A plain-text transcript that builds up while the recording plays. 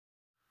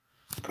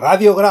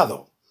Radio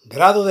Grado,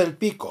 Grado del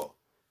Pico,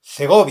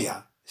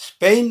 Segovia,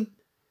 Spain,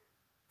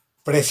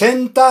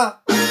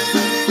 presenta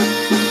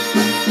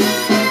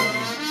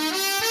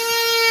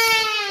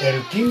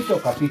el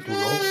quinto capítulo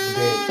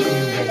de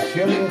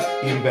Inversiones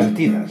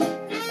Invertidas,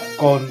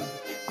 con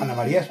Ana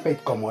María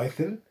Spade como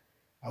Ethel,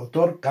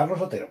 autor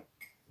Carlos Otero.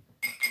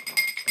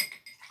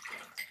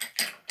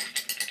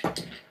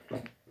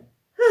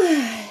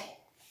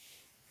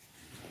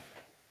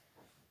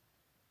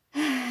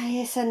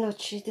 Esa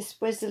noche,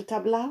 después del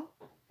tablao,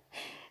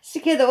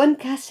 se quedó en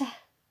casa.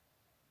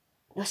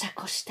 Nos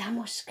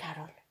acostamos,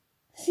 Carol.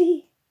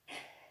 Sí.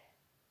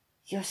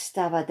 Yo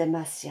estaba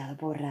demasiado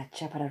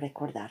borracha para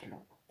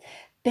recordarlo.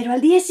 Pero al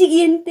día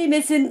siguiente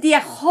me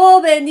sentía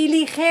joven y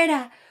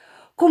ligera,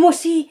 como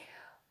si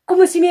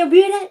me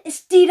hubiera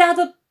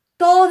estirado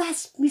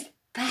todas mis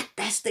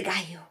patas de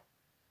gallo.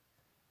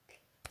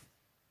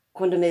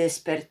 Cuando me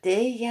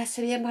desperté ya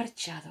se había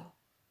marchado.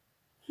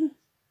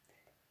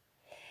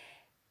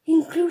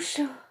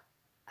 Incluso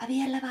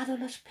había lavado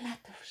los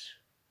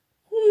platos.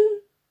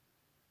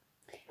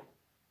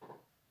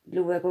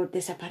 Luego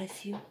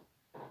desapareció.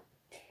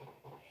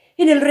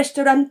 En el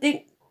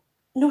restaurante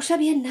no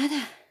sabían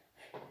nada.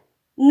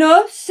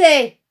 No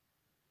sé,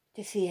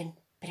 decían,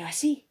 pero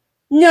así.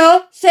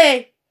 No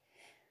sé.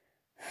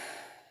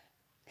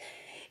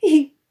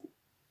 Y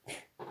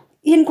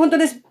en cuanto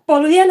les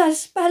volvía la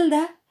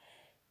espalda,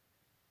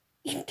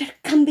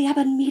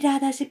 intercambiaban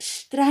miradas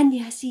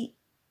extrañas y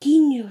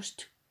guiños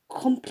de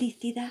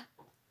complicidad.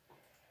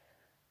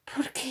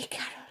 ¿Por qué,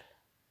 Carol?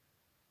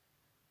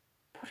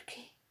 ¿Por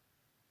qué?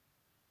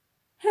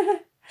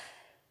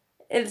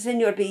 El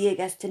señor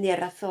Villegas tenía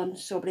razón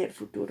sobre el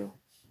futuro.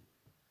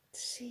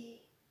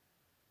 Sí.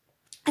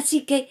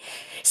 Así que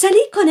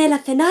salí con él a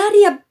cenar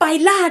y a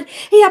bailar,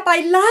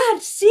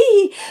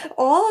 sí.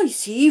 ¡Ay,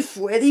 sí,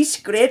 fue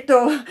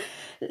discreto!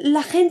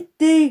 La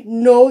gente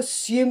no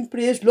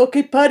siempre es lo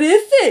que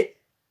parece,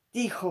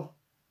 dijo.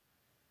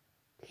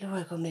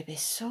 Luego me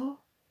besó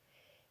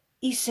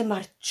y se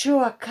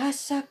marchó a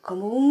casa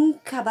como un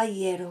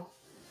caballero.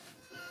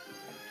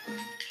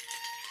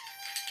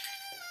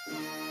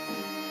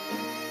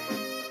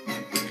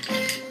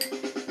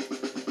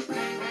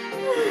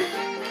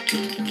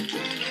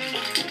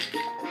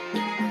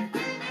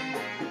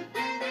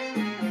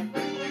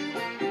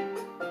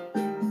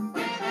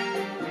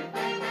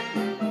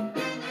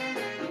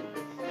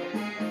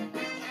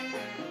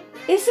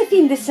 Ese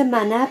fin de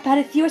semana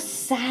apareció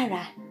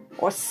Sarah.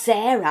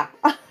 Sarah. Sarah.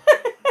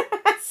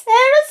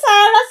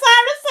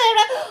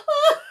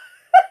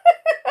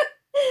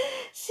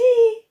 Sí,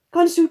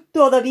 con su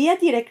todavía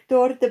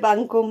director de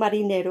banco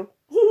marinero.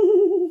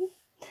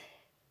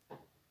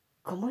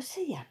 ¿Cómo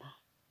se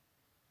llama?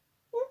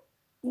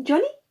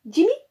 ¿Johnny?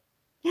 ¿Jimmy?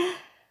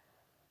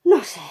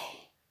 No sé.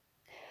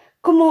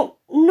 Como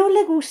no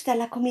le gusta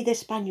la comida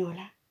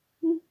española.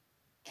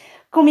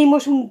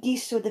 Comimos un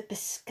guiso de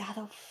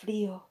pescado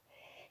frío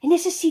en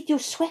ese sitio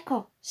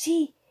sueco,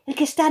 sí, el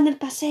que está en el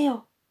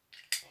paseo.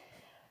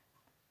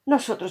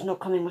 Nosotros no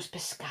comemos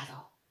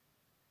pescado.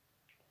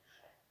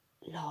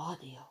 Lo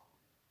odio.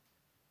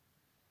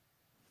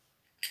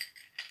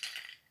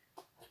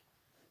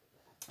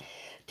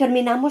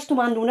 Terminamos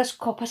tomando unas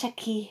copas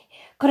aquí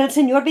con el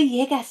señor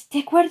Villegas, ¿te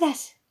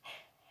acuerdas?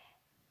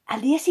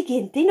 Al día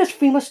siguiente nos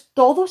fuimos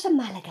todos a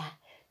Málaga.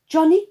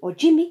 Johnny o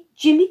Jimmy,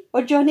 Jimmy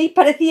o Johnny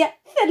parecía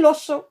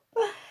celoso.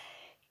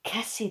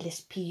 Casi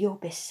les pilló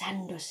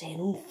besándose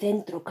en un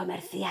centro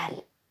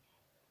comercial.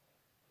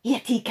 ¿Y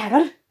a ti,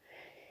 Carol?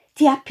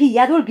 ¿Te ha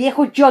pillado el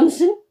viejo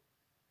Johnson?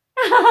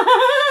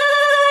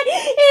 ¡Ay,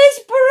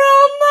 es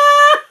broma!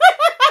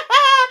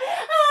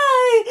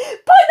 ¡Ay,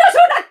 ponnos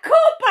una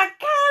copa,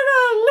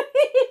 Carol!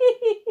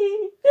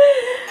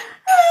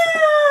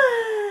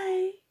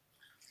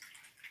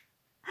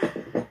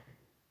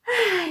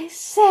 ¡Ay,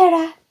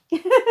 Sarah!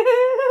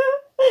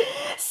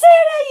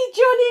 Sarah y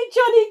Johnny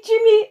y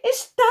Jimmy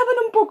estaban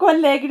un poco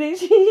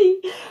alegres.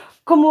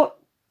 Como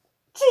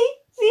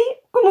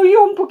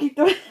yo un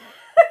poquito.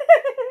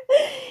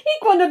 Y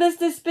cuando nos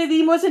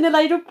despedimos en el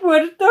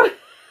aeropuerto,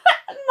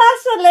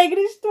 más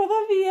alegres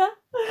todavía.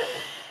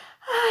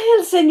 Ay,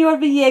 el señor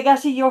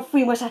Villegas y yo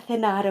fuimos a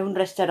cenar a un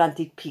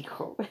restaurante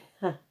pijo.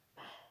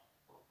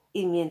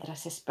 Y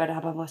mientras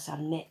esperábamos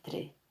al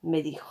maître,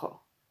 me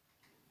dijo: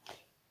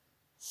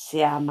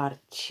 se ha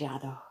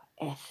marchado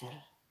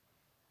Ethel.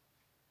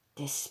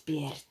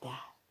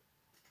 Despierta.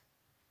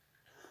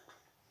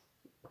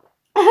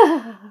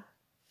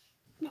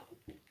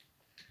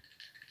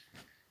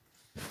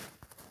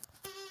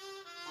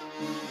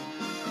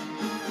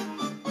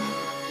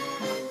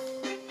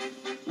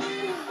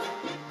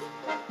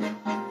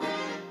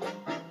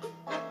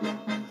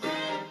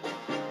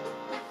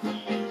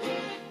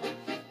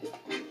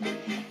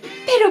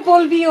 Pero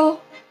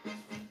volvió.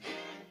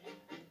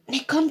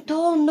 Me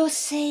contó no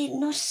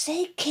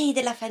sé qué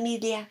de la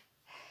familia.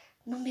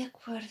 No me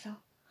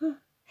acuerdo.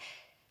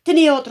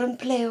 Tenía otro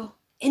empleo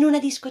en una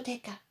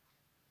discoteca.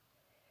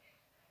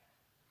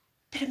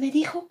 Pero me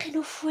dijo que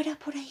no fuera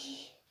por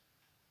allí.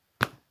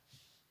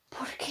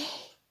 ¿Por qué?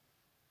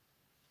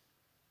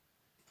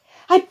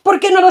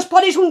 ¿Por qué no nos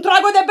pones un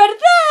trago de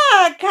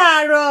verdad,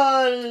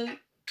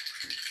 Carol?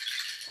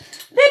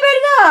 De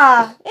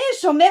verdad,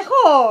 eso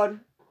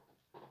mejor.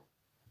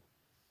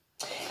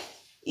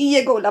 Y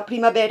llegó la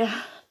primavera.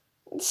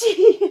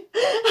 Sí,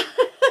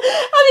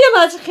 había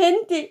más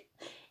gente.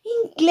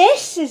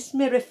 Ingleses,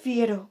 me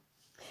refiero.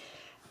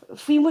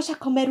 Fuimos a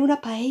comer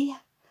una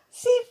paella.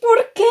 Sí,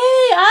 ¿por qué?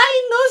 Ay,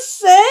 no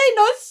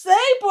sé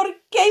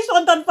por qué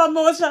son tan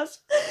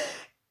famosas.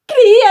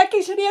 Creía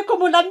que sería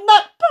como la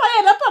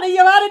paella para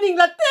llevar en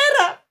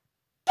Inglaterra,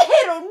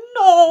 pero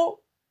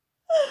no.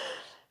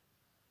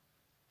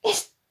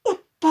 Esta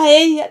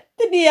paella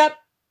tenía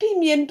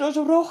pimientos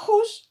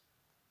rojos,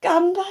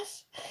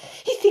 gambas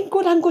y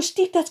 5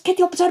 langostitas que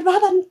te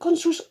observaban con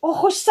sus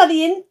ojos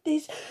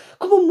salientes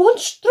como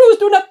monstruos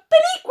de una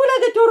película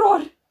de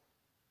terror.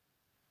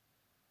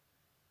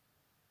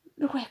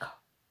 Luego,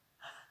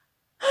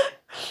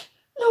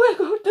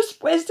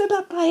 después de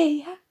la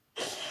paella,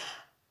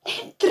 me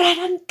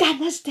entraran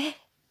ganas de...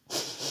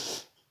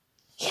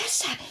 Ya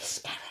sabes,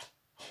 Carol.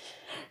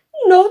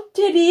 No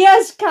te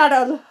rías,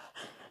 Carol.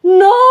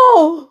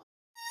 ¡No!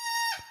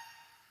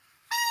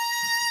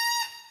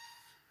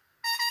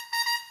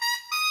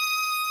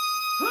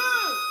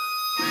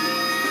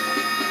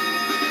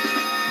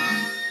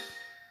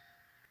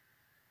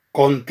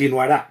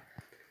 Continuará.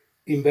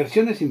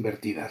 Inversiones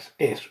Invertidas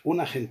es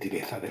una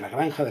gentileza de la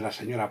granja de la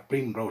señora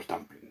Primrose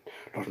Dumpling,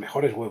 los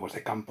mejores huevos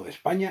de campo de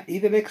España y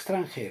del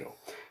extranjero,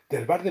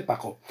 del bar de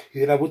Paco y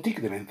de la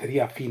boutique de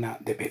lencería fina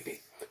de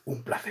Pepe.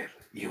 Un placer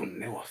y un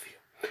negocio.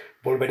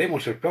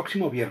 Volveremos el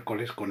próximo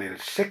miércoles con el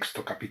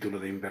 6º capítulo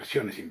de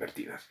Inversiones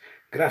Invertidas.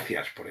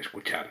 Gracias por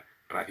escuchar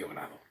Radio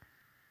Grado.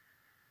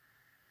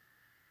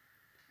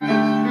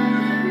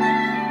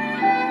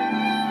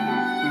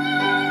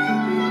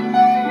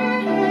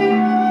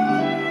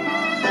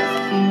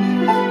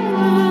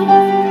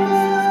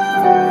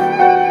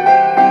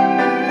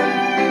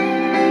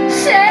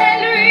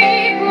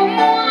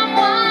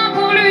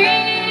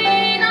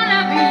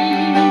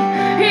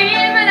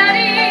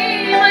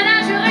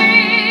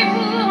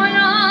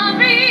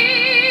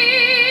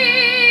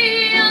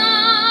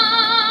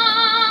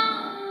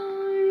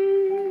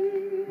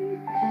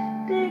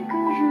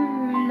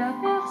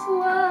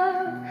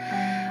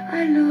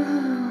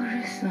 Alors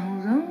je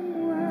sens en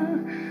moi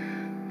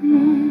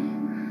mon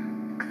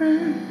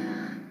cœur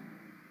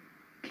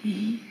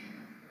qui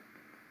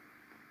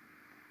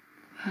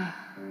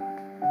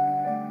bat.